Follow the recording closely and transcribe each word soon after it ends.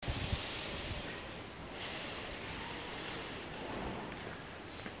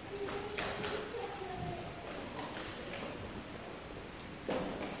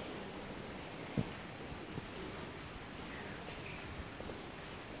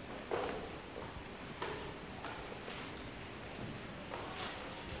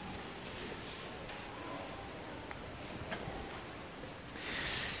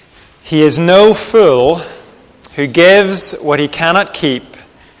He is no fool who gives what he cannot keep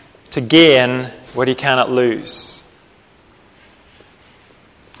to gain what he cannot lose.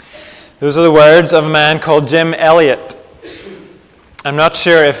 Those are the words of a man called Jim Elliot. I'm not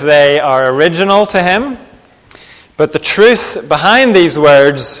sure if they are original to him, but the truth behind these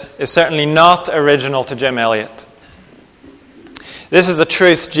words is certainly not original to Jim Elliot. This is a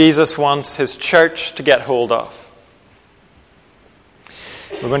truth Jesus wants his church to get hold of.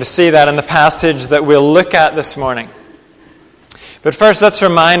 We're going to see that in the passage that we'll look at this morning. But first, let's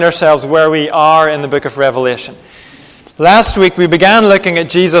remind ourselves where we are in the book of Revelation. Last week, we began looking at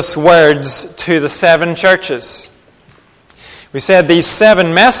Jesus' words to the 7 churches. We said these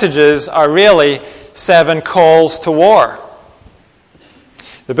 7 messages are really 7 calls to war.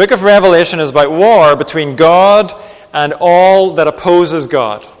 The book of Revelation is about war between God and all that opposes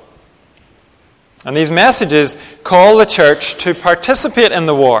God. And these messages call the church to participate in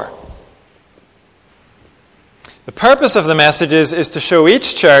the war. The purpose of the messages is to show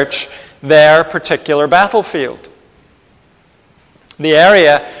each church their particular battlefield, the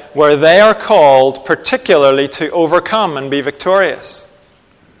area where they are called particularly to overcome and be victorious.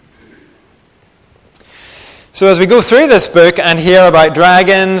 So as we go through this book and hear about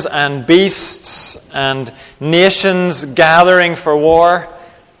dragons and beasts and nations gathering for war,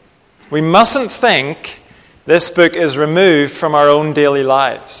 we mustn't think this book is removed from our own daily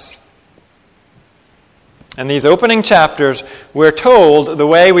lives. In these opening chapters, we're told the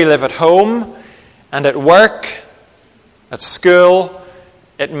way we live at home and at work, at school,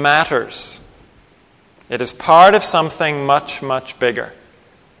 it matters. It is part of something much, much bigger.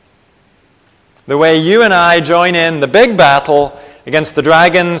 The way you and I join in the big battle against the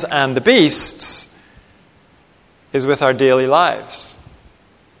dragons and the beasts is with our daily lives.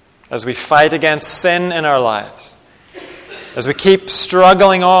 As we fight against sin in our lives. As we keep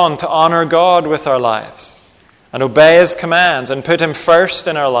struggling on to honor God with our lives. And obey His commands and put Him first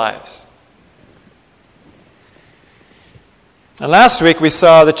in our lives. And last week we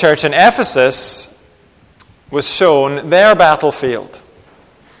saw the church in Ephesus was shown their battlefield.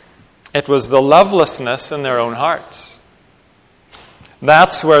 It was the lovelessness in their own hearts.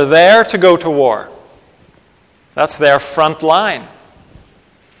 That's where they're to go to war. That's their front line.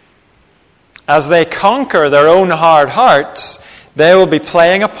 As they conquer their own hard hearts, they will be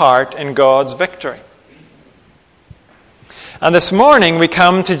playing a part in God's victory. And this morning we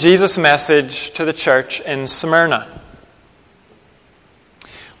come to Jesus' message to the church in Smyrna.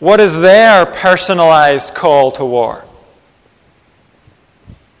 What is their personalized call to war?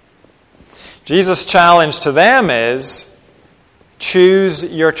 Jesus' challenge to them is, choose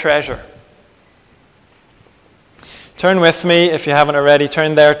your treasure. Turn with me, if you haven't already,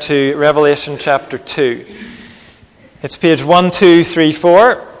 turn there to Revelation chapter 2. It's page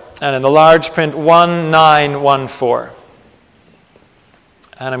 1234, and in the large print 1914.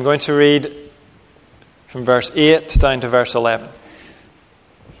 And I'm going to read from verse 8 down to verse 11.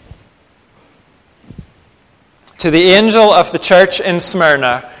 To the angel of the church in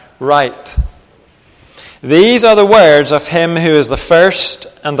Smyrna, write, these are the words of him who is the first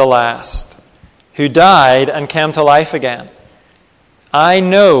and the last, who died and came to life again. I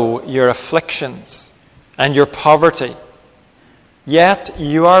know your afflictions and your poverty, yet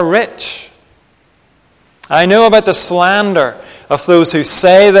you are rich. I know about the slander of those who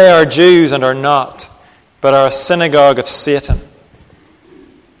say they are Jews and are not, but are a synagogue of Satan.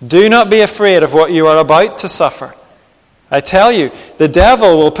 Do not be afraid of what you are about to suffer. I tell you, the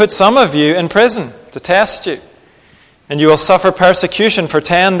devil will put some of you in prison to test you, and you will suffer persecution for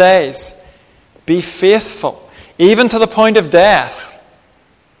 10 days. Be faithful, even to the point of death,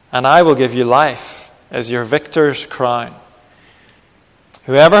 and I will give you life as your victor's crown.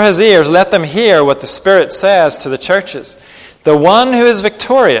 Whoever has ears, let them hear what the Spirit says to the churches. The one who is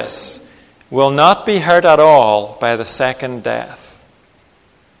victorious will not be hurt at all by the second death.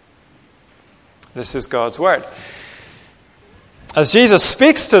 This is God's word. As Jesus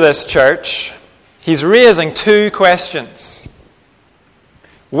speaks to this church, He's raising 2 questions.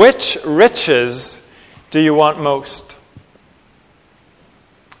 Which riches do you want most?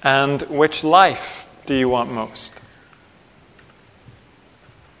 And which life do you want most?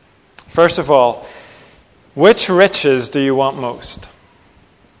 First of all, which riches do you want most?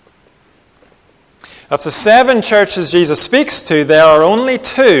 Of the 7 churches Jesus speaks to, there are only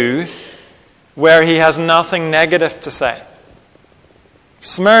 2 where He has nothing negative to say.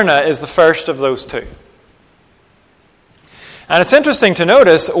 Smyrna is the first of those 2. And it's interesting to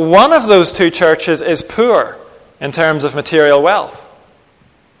notice, one of those 2 churches is poor in terms of material wealth.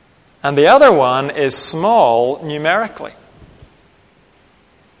 And the other one is small numerically.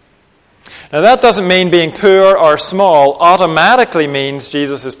 Now that doesn't mean being poor or small automatically means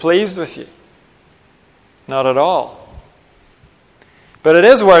Jesus is pleased with you. Not at all. But it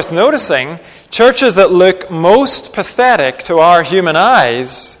is worth noticing, churches that look most pathetic to our human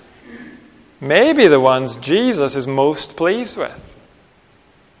eyes may be the ones Jesus is most pleased with.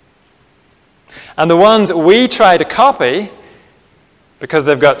 And the ones we try to copy, because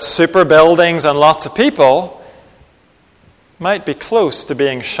they've got super buildings and lots of people, might be close to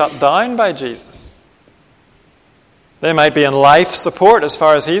being shut down by Jesus. They might be in life support as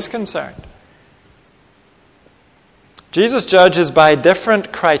far as he's concerned. Jesus judges by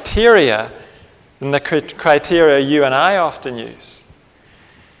different criteria than the criteria you and I often use.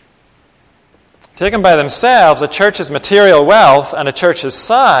 Taken by themselves, a church's material wealth and a church's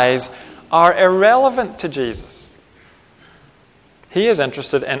size are irrelevant to Jesus. He is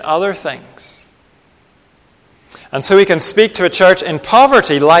interested in other things. And so he can speak to a church in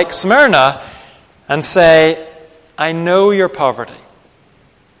poverty like Smyrna and say, I know your poverty,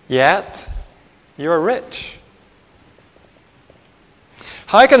 yet you're rich.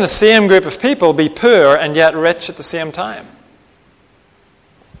 How can the same group of people be poor and yet rich at the same time?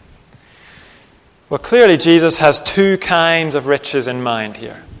 Well, clearly Jesus has two kinds of riches in mind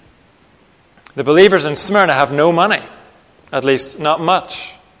here. The believers in Smyrna have no money, at least not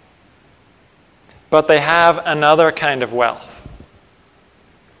much. But they have another kind of wealth.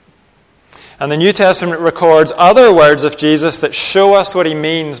 And the New Testament records other words of Jesus that show us what he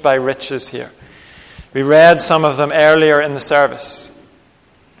means by riches here. We read some of them earlier in the service.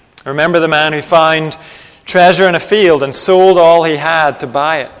 Remember the man who found treasure in a field and sold all he had to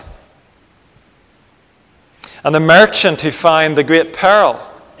buy it. And the merchant who found the great pearl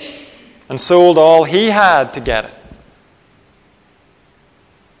and sold all he had to get it.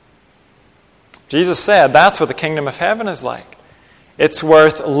 Jesus said that's what the kingdom of heaven is like. It's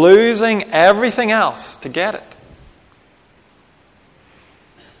worth losing everything else to get it.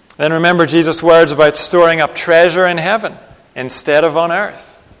 Then remember Jesus' words about storing up treasure in heaven instead of on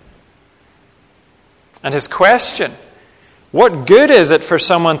earth. And his question, what good is it for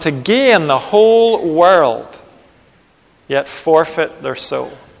someone to gain the whole world, yet forfeit their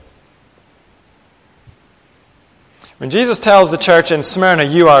soul? When Jesus tells the church in Smyrna,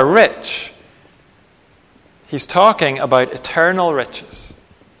 you are rich, he's talking about eternal riches.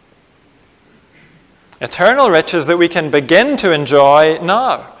 Eternal riches that we can begin to enjoy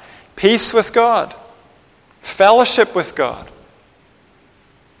now. Peace with God. Fellowship with God.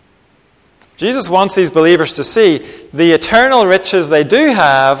 Jesus wants these believers to see the eternal riches they do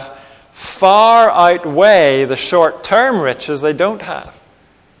have far outweigh the short-term riches they don't have.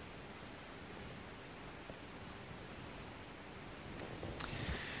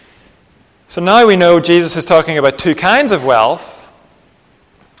 So now we know Jesus is talking about two kinds of wealth.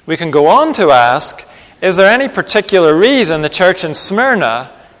 We can go on to ask, is there any particular reason the church in Smyrna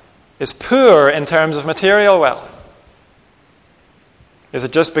is poor in terms of material wealth? Is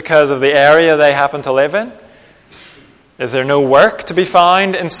it just because of the area they happen to live in? Is there no work to be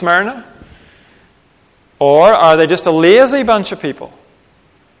found in Smyrna? Or are they just a lazy bunch of people?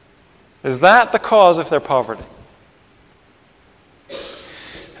 Is that the cause of their poverty?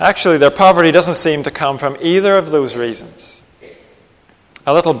 Actually, their poverty doesn't seem to come from either of those reasons.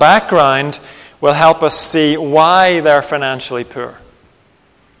 A little background will help us see why they're financially poor.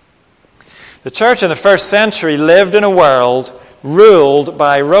 The church in the first century lived in a world ruled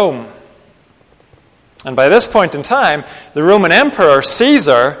by Rome. And by this point in time, the Roman Emperor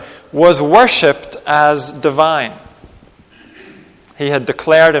Caesar was worshipped as divine. He had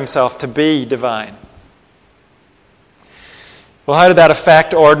declared himself to be divine. Well, how did that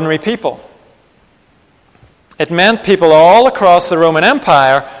affect ordinary people? It meant people all across the Roman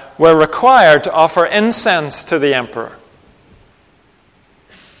Empire were required to offer incense to the emperor.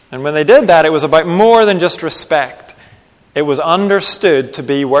 And when they did that, it was about more than just respect. It was understood to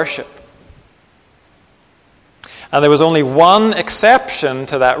be worship. And there was only one exception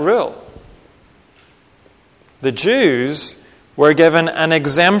to that rule. The Jews were given an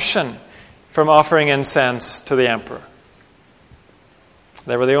exemption from offering incense to the emperor.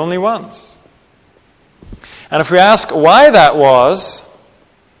 They were the only ones. And if we ask why that was,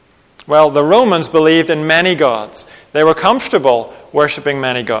 well, the Romans believed in many gods. They were comfortable worshipping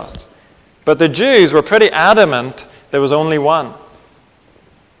many gods. But the Jews were pretty adamant there was only one.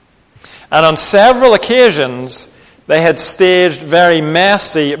 And on several occasions, they had staged very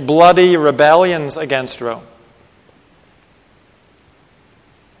messy, bloody rebellions against Rome.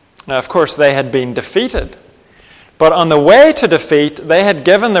 Now, of course, they had been defeated. But on the way to defeat, they had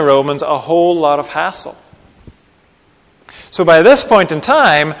given the Romans a whole lot of hassle. So by this point in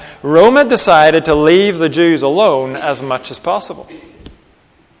time, Rome had decided to leave the Jews alone as much as possible.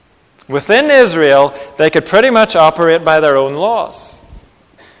 Within Israel, they could pretty much operate by their own laws,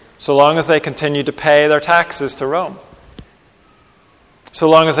 so long as they continued to pay their taxes to Rome, so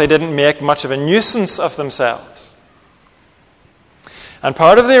long as they didn't make much of a nuisance of themselves. And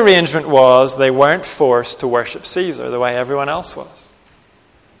part of the arrangement was they weren't forced to worship Caesar the way everyone else was.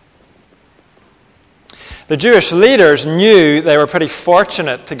 The Jewish leaders knew they were pretty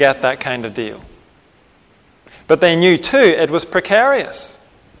fortunate to get that kind of deal. But they knew too it was precarious.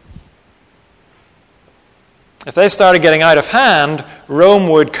 If they started getting out of hand, Rome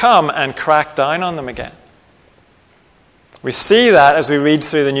would come and crack down on them again. We see that as we read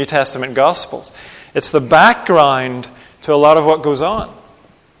through the New Testament Gospels. It's the background to a lot of what goes on.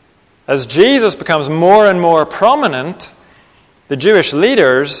 As Jesus becomes more and more prominent, the Jewish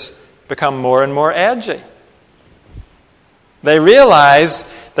leaders become more and more edgy. They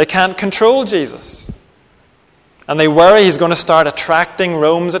realize they can't control Jesus. And they worry he's going to start attracting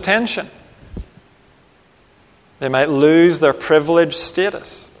Rome's attention. They might lose their privileged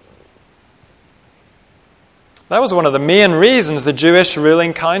status. That was one of the main reasons the Jewish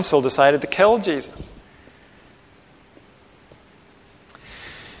ruling council decided to kill Jesus.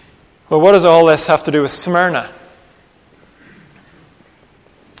 Well, what does all this have to do with Smyrna?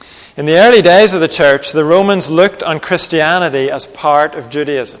 In the early days of the church, the Romans looked on Christianity as part of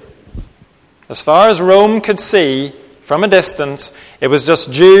Judaism. As far as Rome could see, from a distance, it was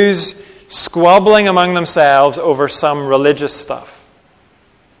just Jews squabbling among themselves over some religious stuff.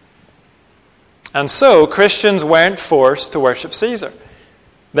 And so, Christians weren't forced to worship Caesar.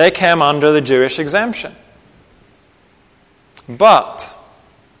 They came under the Jewish exemption. But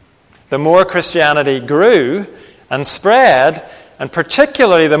the more Christianity grew and spread, and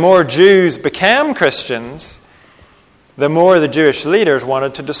particularly the more Jews became Christians, the more the Jewish leaders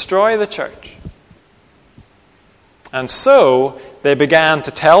wanted to destroy the church. And so they began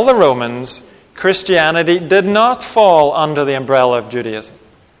to tell the Romans Christianity did not fall under the umbrella of Judaism.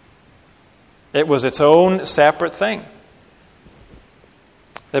 It was its own separate thing.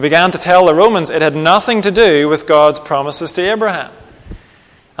 They began to tell the Romans it had nothing to do with God's promises to Abraham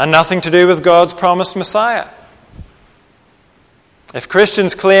and nothing to do with God's promised Messiah. If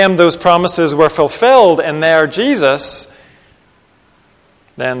Christians claimed those promises were fulfilled in their Jesus,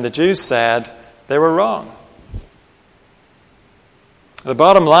 then the Jews said they were wrong. The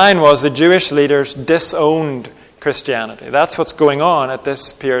bottom line was the Jewish leaders disowned Christianity. That's what's going on at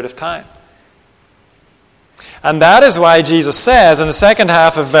this period of time. And that is why Jesus says in the second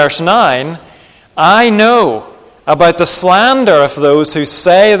half of verse 9, I know about the slander of those who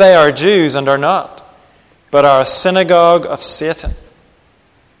say they are Jews and are not, but are a synagogue of Satan.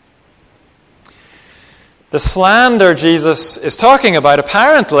 The slander Jesus is talking about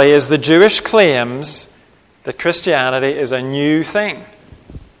apparently is the Jewish claims that Christianity is a new thing.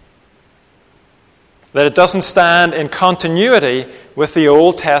 That it doesn't stand in continuity with the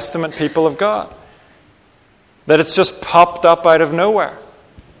Old Testament people of God. That it's just popped up out of nowhere.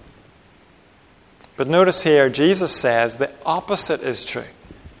 But notice here, Jesus says the opposite is true.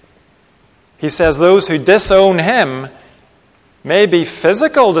 He says those who disown him may be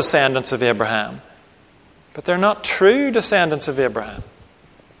physical descendants of Abraham, but they're not true descendants of Abraham.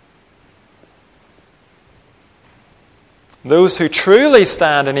 Those who truly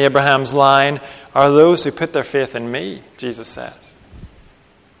stand in Abraham's line are those who put their faith in me, Jesus says.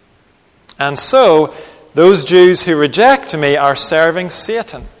 And so, those Jews who reject me are serving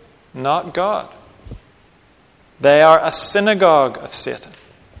Satan, not God. They are a synagogue of Satan.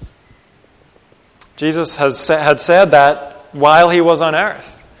 Jesus had said that while he was on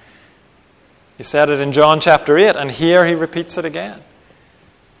earth. He said it in John chapter 8, and here he repeats it again.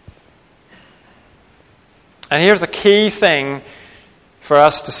 And here's the key thing for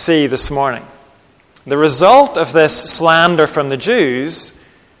us to see this morning. The result of this slander from the Jews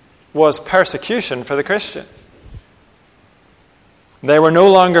was persecution for the Christians. They were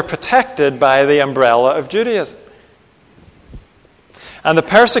no longer protected by the umbrella of Judaism. And the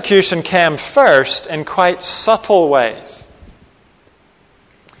persecution came first in quite subtle ways.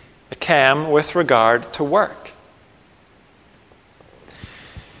 It came with regard to work.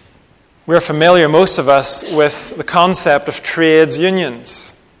 We're familiar, most of us, with the concept of trades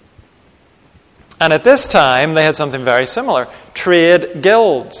unions. And at this time, they had something very similar. Trade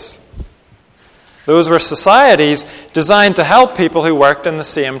guilds. Those were societies designed to help people who worked in the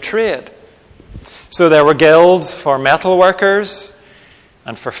same trade. So there were guilds for metal workers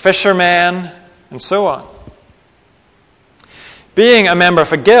and for fishermen and so on. Being a member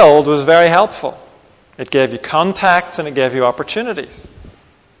of a guild was very helpful. It gave you contacts and it gave you opportunities.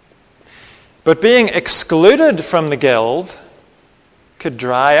 But being excluded from the guild could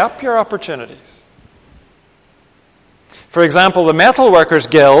dry up your opportunities. For example, the Metalworkers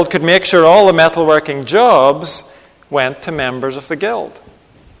Guild could make sure all the metalworking jobs went to members of the guild.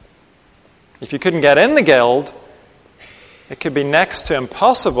 If you couldn't get in the guild, it could be next to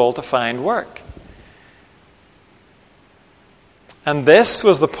impossible to find work. And this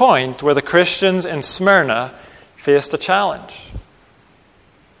was the point where the Christians in Smyrna faced a challenge.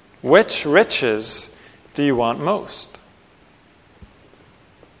 Which riches do you want most?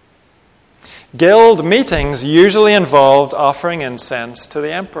 Guild meetings usually involved offering incense to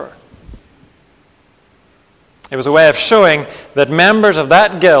the emperor. It was a way of showing that members of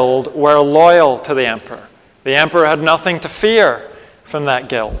that guild were loyal to the emperor. The emperor had nothing to fear from that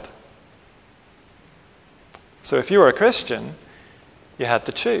guild. So if you were a Christian, you had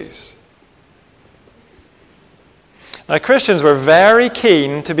to choose. Now, Christians were very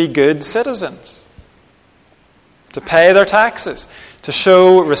keen to be good citizens, to pay their taxes, to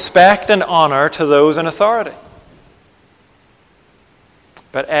show respect and honor to those in authority.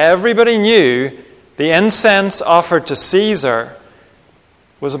 But everybody knew the incense offered to Caesar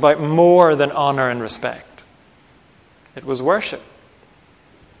was about more than honor and respect. It was worship.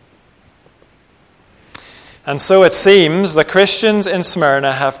 And so it seems the Christians in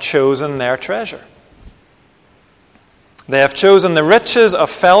Smyrna have chosen their treasure. They have chosen the riches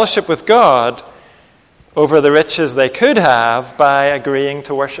of fellowship with God over the riches they could have by agreeing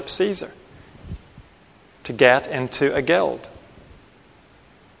to worship Caesar, to get into a guild.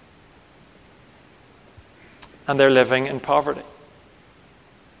 And they're living in poverty.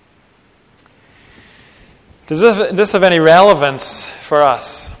 Does this have any relevance for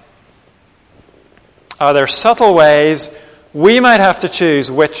us? Are there subtle ways we might have to choose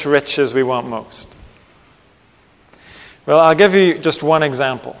which riches we want most? Well, I'll give you just one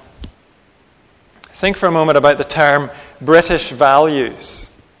example. Think for a moment about the term British values.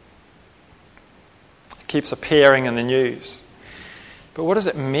 It keeps appearing in the news. But what does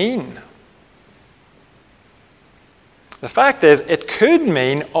it mean? The fact is, it could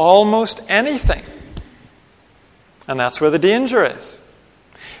mean almost anything. And that's where the danger is.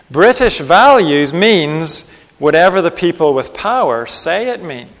 British values means whatever the people with power say it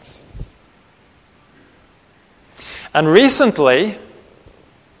means. And recently,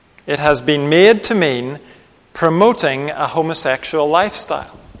 it has been made to mean promoting a homosexual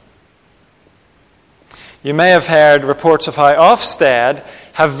lifestyle. You may have heard reports of how Ofsted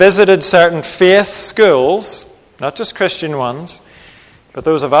have visited certain faith schools, not just Christian ones, but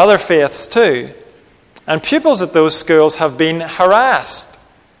those of other faiths too. And pupils at those schools have been harassed.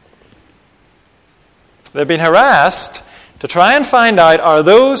 They've been harassed to try and find out, are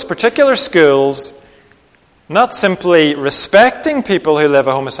those particular schools not simply respecting people who live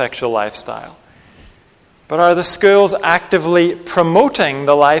a homosexual lifestyle, but are the schools actively promoting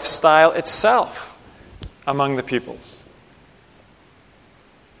the lifestyle itself among the pupils?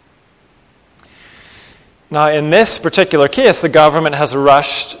 Now, in this particular case, the government has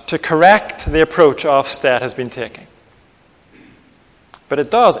rushed to correct the approach Ofsted has been taking. But it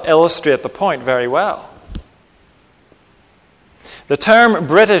does illustrate the point very well. The term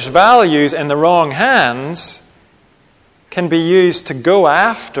British values in the wrong hands can be used to go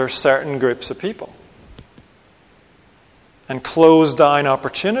after certain groups of people and close down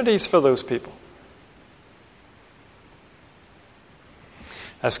opportunities for those people.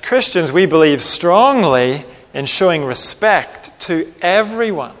 As Christians, we believe strongly in showing respect to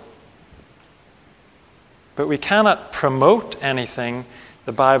everyone. But we cannot promote anything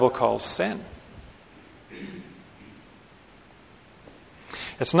the Bible calls sin.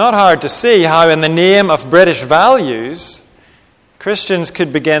 It's not hard to see how, in the name of British values, Christians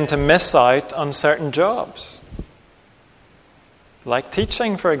could begin to miss out on certain jobs. Like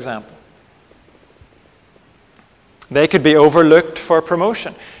teaching, for example. They could be overlooked for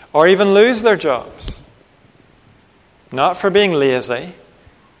promotion, or even lose their jobs. Not for being lazy,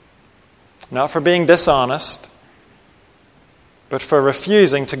 not for being dishonest, but for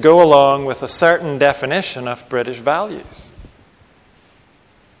refusing to go along with a certain definition of British values,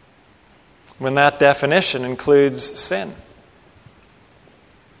 when that definition includes sin.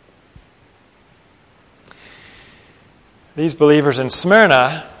 These believers in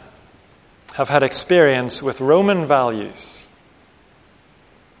Smyrna have had experience with Roman values.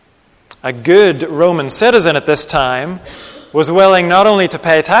 A good Roman citizen at this time was willing not only to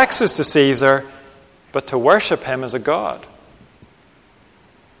pay taxes to Caesar, but to worship him as a god.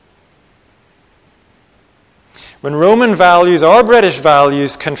 When Roman values or British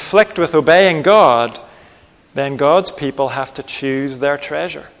values conflict with obeying God, then God's people have to choose their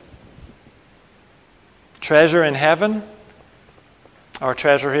treasure. Treasure in heaven or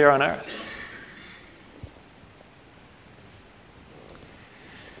treasure here on earth.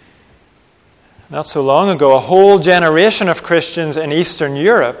 Not so long ago, a whole generation of Christians in Eastern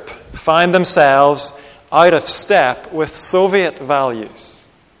Europe found themselves out of step with Soviet values.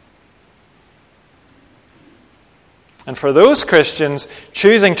 And for those Christians,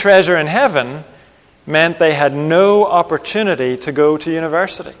 choosing treasure in heaven meant they had no opportunity to go to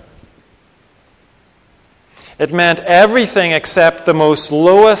university. It meant everything except the most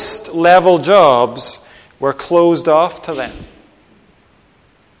lowest level jobs were closed off to them.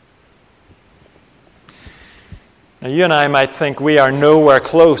 Now, you and I might think we are nowhere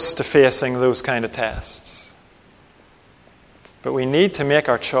close to facing those kind of tests. But we need to make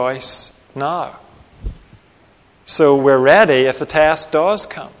our choice now. So we're ready if the test does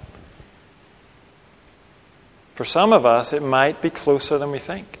come. For some of us, it might be closer than we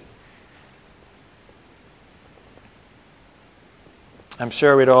think. I'm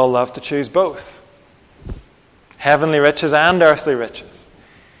sure we'd all love to choose both. Heavenly riches and earthly riches.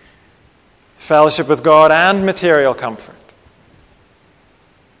 Fellowship with God and material comfort.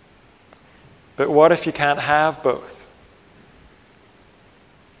 But what if you can't have both?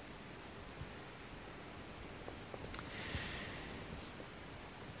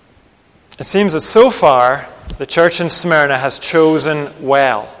 It seems that so far, the church in Smyrna has chosen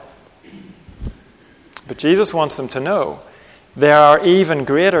well. But Jesus wants them to know there are even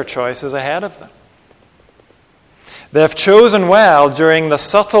greater choices ahead of them. They have chosen well during the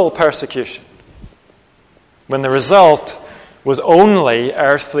subtle persecution, when the result was only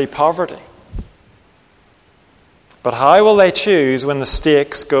earthly poverty. But how will they choose when the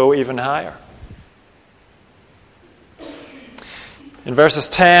stakes go even higher? In verses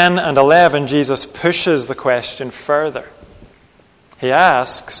 10 and 11, Jesus pushes the question further. He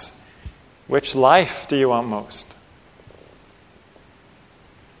asks, which life do you want most?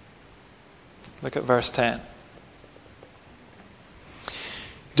 Look at verse 10.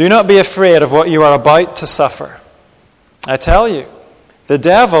 Do not be afraid of what you are about to suffer. I tell you, the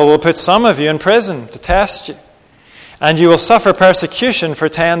devil will put some of you in prison to test you, and you will suffer persecution for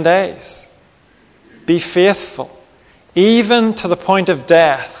 10 days. Be faithful, even to the point of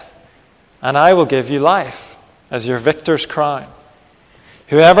death, and I will give you life as your victor's crown.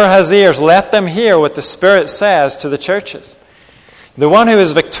 Whoever has ears, let them hear what the Spirit says to the churches. The one who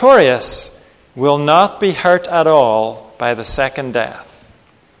is victorious will not be hurt at all by the second death.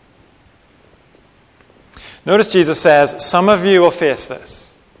 Notice Jesus says, some of you will face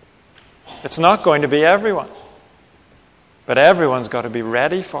this. It's not going to be everyone. But everyone's got to be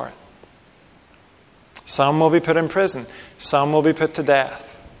ready for it. Some will be put in prison. Some will be put to death.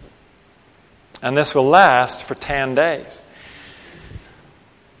 And this will last for 10 days.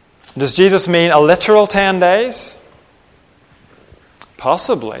 Does Jesus mean a literal 10 days?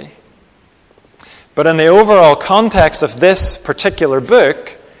 Possibly. But in the overall context of this particular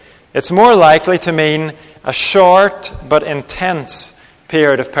book, it's more likely to mean a short but intense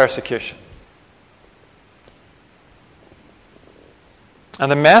period of persecution.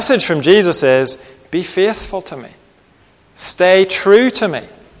 And the message from Jesus is, be faithful to me. Stay true to me.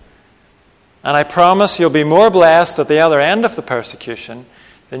 And I promise you'll be more blessed at the other end of the persecution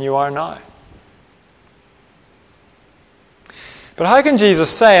than you are now. But how can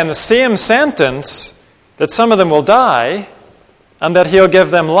Jesus say in the same sentence that some of them will die and that he'll give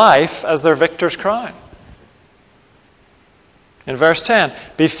them life as their victor's crown? In verse 10,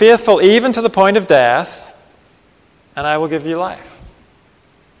 be faithful even to the point of death, and I will give you life.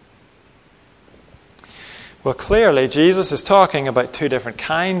 Well, clearly, Jesus is talking about two different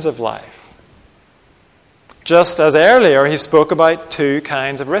kinds of life. Just as earlier he spoke about two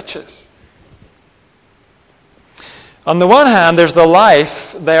kinds of riches. On the one hand, there's the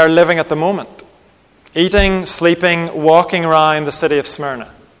life they are living at the moment. Eating, sleeping, walking around the city of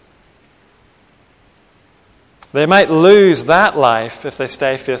Smyrna. They might lose that life if they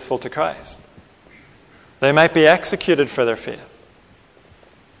stay faithful to Christ. They might be executed for their faith.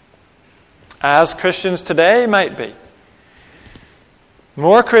 As Christians today might be.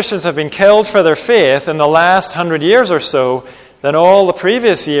 More Christians have been killed for their faith in the last 100 years or so than all the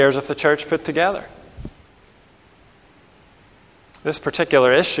previous years of the church put together. This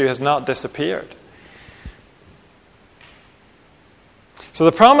particular issue has not disappeared. So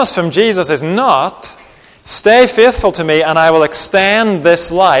the promise from Jesus is not, stay faithful to me and I will extend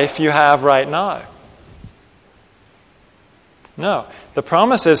this life you have right now. No. The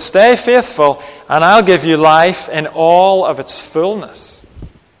promise is, stay faithful and I'll give you life in all of its fullness.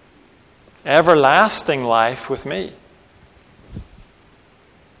 everlasting life with me.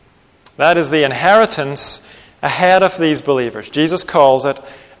 That is the inheritance ahead of these believers. Jesus calls it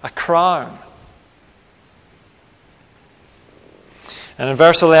a crown. And in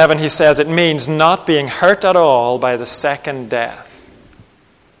verse 11 he says it means not being hurt at all by the second death.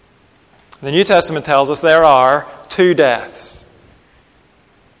 The New Testament tells us there are two deaths.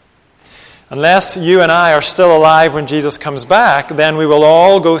 Unless you and I are still alive when Jesus comes back, then we will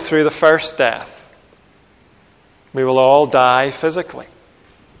all go through the first death. We will all die physically.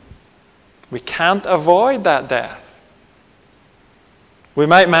 We can't avoid that death. We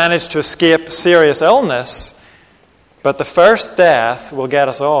might manage to escape serious illness, but the first death will get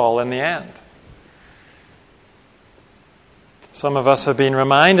us all in the end. Some of us have been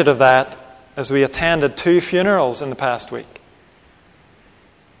reminded of that as we attended 2 funerals in the past week.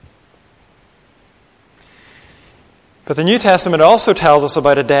 But the New Testament also tells us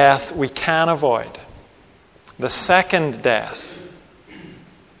about a death we can avoid. The second death.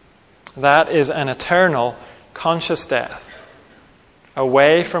 That is an eternal, conscious death,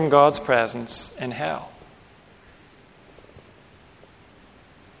 away from God's presence in hell.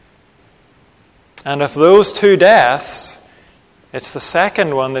 And of those two deaths, it's the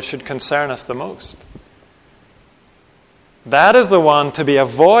second one that should concern us the most. That is the one to be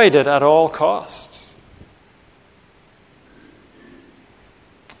avoided at all costs.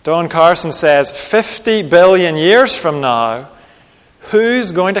 Don Carson says, 50 billion years from now,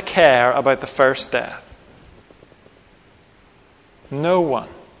 who's going to care about the first death? No one.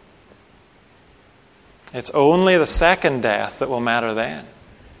 It's only the second death that will matter then.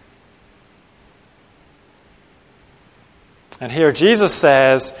 And here Jesus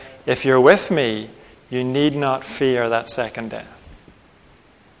says, if you're with me, you need not fear that second death.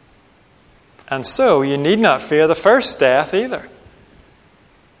 And so you need not fear the first death either.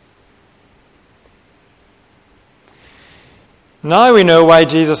 Now we know why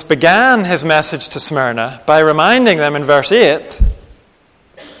Jesus began his message to Smyrna by reminding them in verse 8,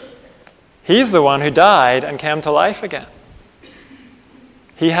 he's the one who died and came to life again.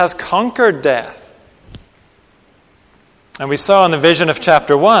 He has conquered death. And we saw in the vision of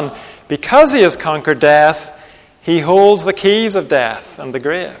chapter 1, because he has conquered death, he holds the keys of death and the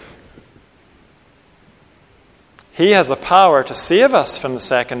grave. He has the power to save us from the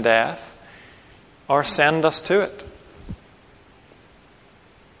second death or send us to it.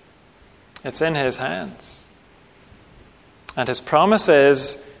 It's in his hands. And his promise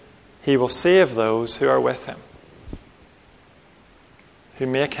is he will save those who are with him, who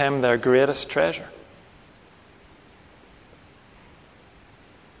make him their greatest treasure.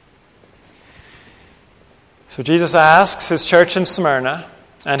 So Jesus asks his church in Smyrna,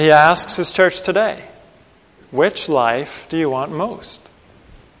 and he asks his church today, which life do you want most?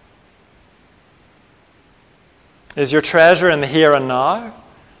 Is your treasure in the here and now?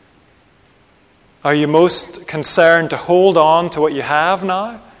 Are you most concerned to hold on to what you have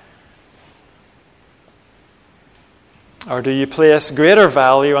now? Or do you place greater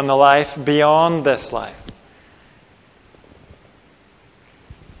value on the life beyond this life?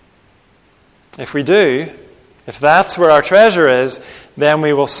 If we do, if that's where our treasure is, then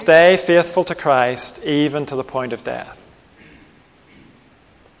we will stay faithful to Christ even to the point of death.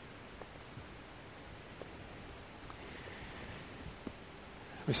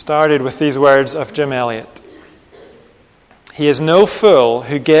 We started with these words of Jim Elliot. He is no fool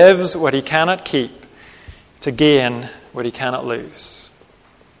who gives what he cannot keep to gain what he cannot lose.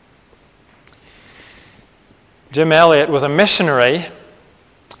 Jim Elliot was a missionary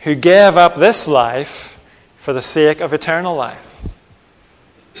who gave up this life for the sake of eternal life.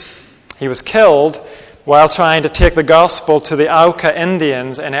 He was killed while trying to take the gospel to the Auca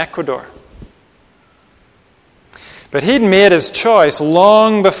Indians in Ecuador. But he'd made his choice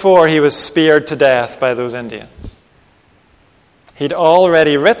long before he was speared to death by those Indians. He'd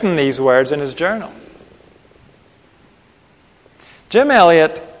already written these words in his journal. Jim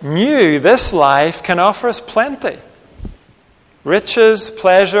Elliot knew this life can offer us plenty. Riches,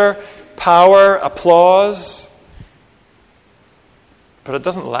 pleasure, power, applause. But it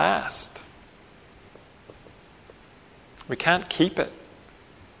doesn't last. We can't keep it.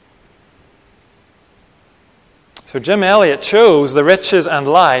 So Jim Elliot chose the riches and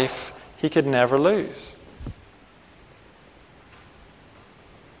life he could never lose.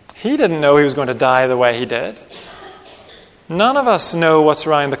 He didn't know he was going to die the way he did. None of us know what's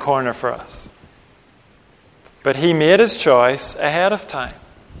around the corner for us. But he made his choice ahead of time.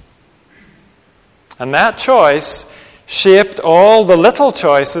 And that choice shaped all the little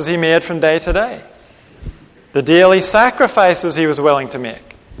choices he made from day to day. The daily sacrifices he was willing to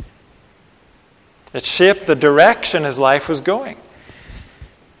make. It shaped the direction his life was going.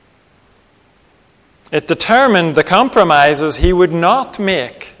 It determined the compromises he would not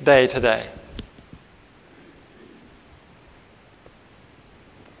make day to day.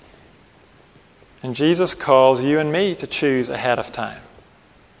 And Jesus calls you and me to choose ahead of time.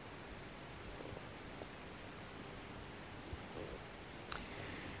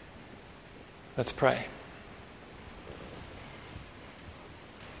 Let's pray.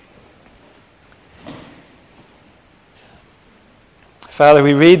 Father,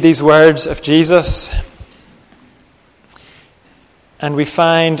 we read these words of Jesus, and we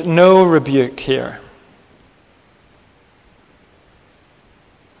find no rebuke here.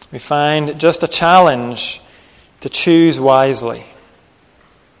 We find just a challenge to choose wisely,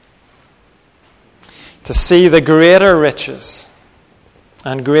 to see the greater riches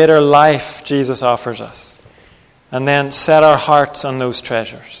and greater life Jesus offers us, and then set our hearts on those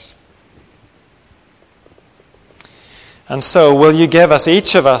treasures. And so, will you give us,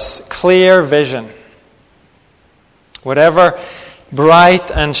 each of us, clear vision? Whatever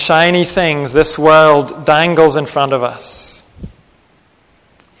bright and shiny things this world dangles in front of us,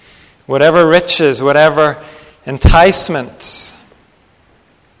 whatever riches, whatever enticements,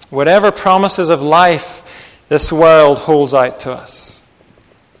 whatever promises of life this world holds out to us,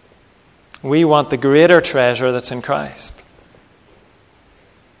 we want the greater treasure that's in Christ.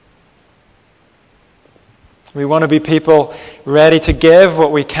 We want to be people ready to give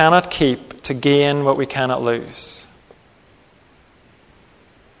what we cannot keep, to gain what we cannot lose.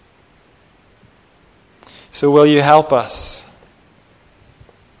 So will you help us?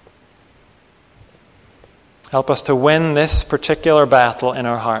 Help us to win this particular battle in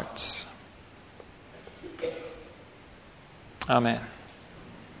our hearts. Amen.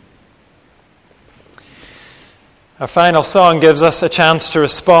 Our final song gives us a chance to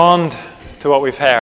respond to what we've heard.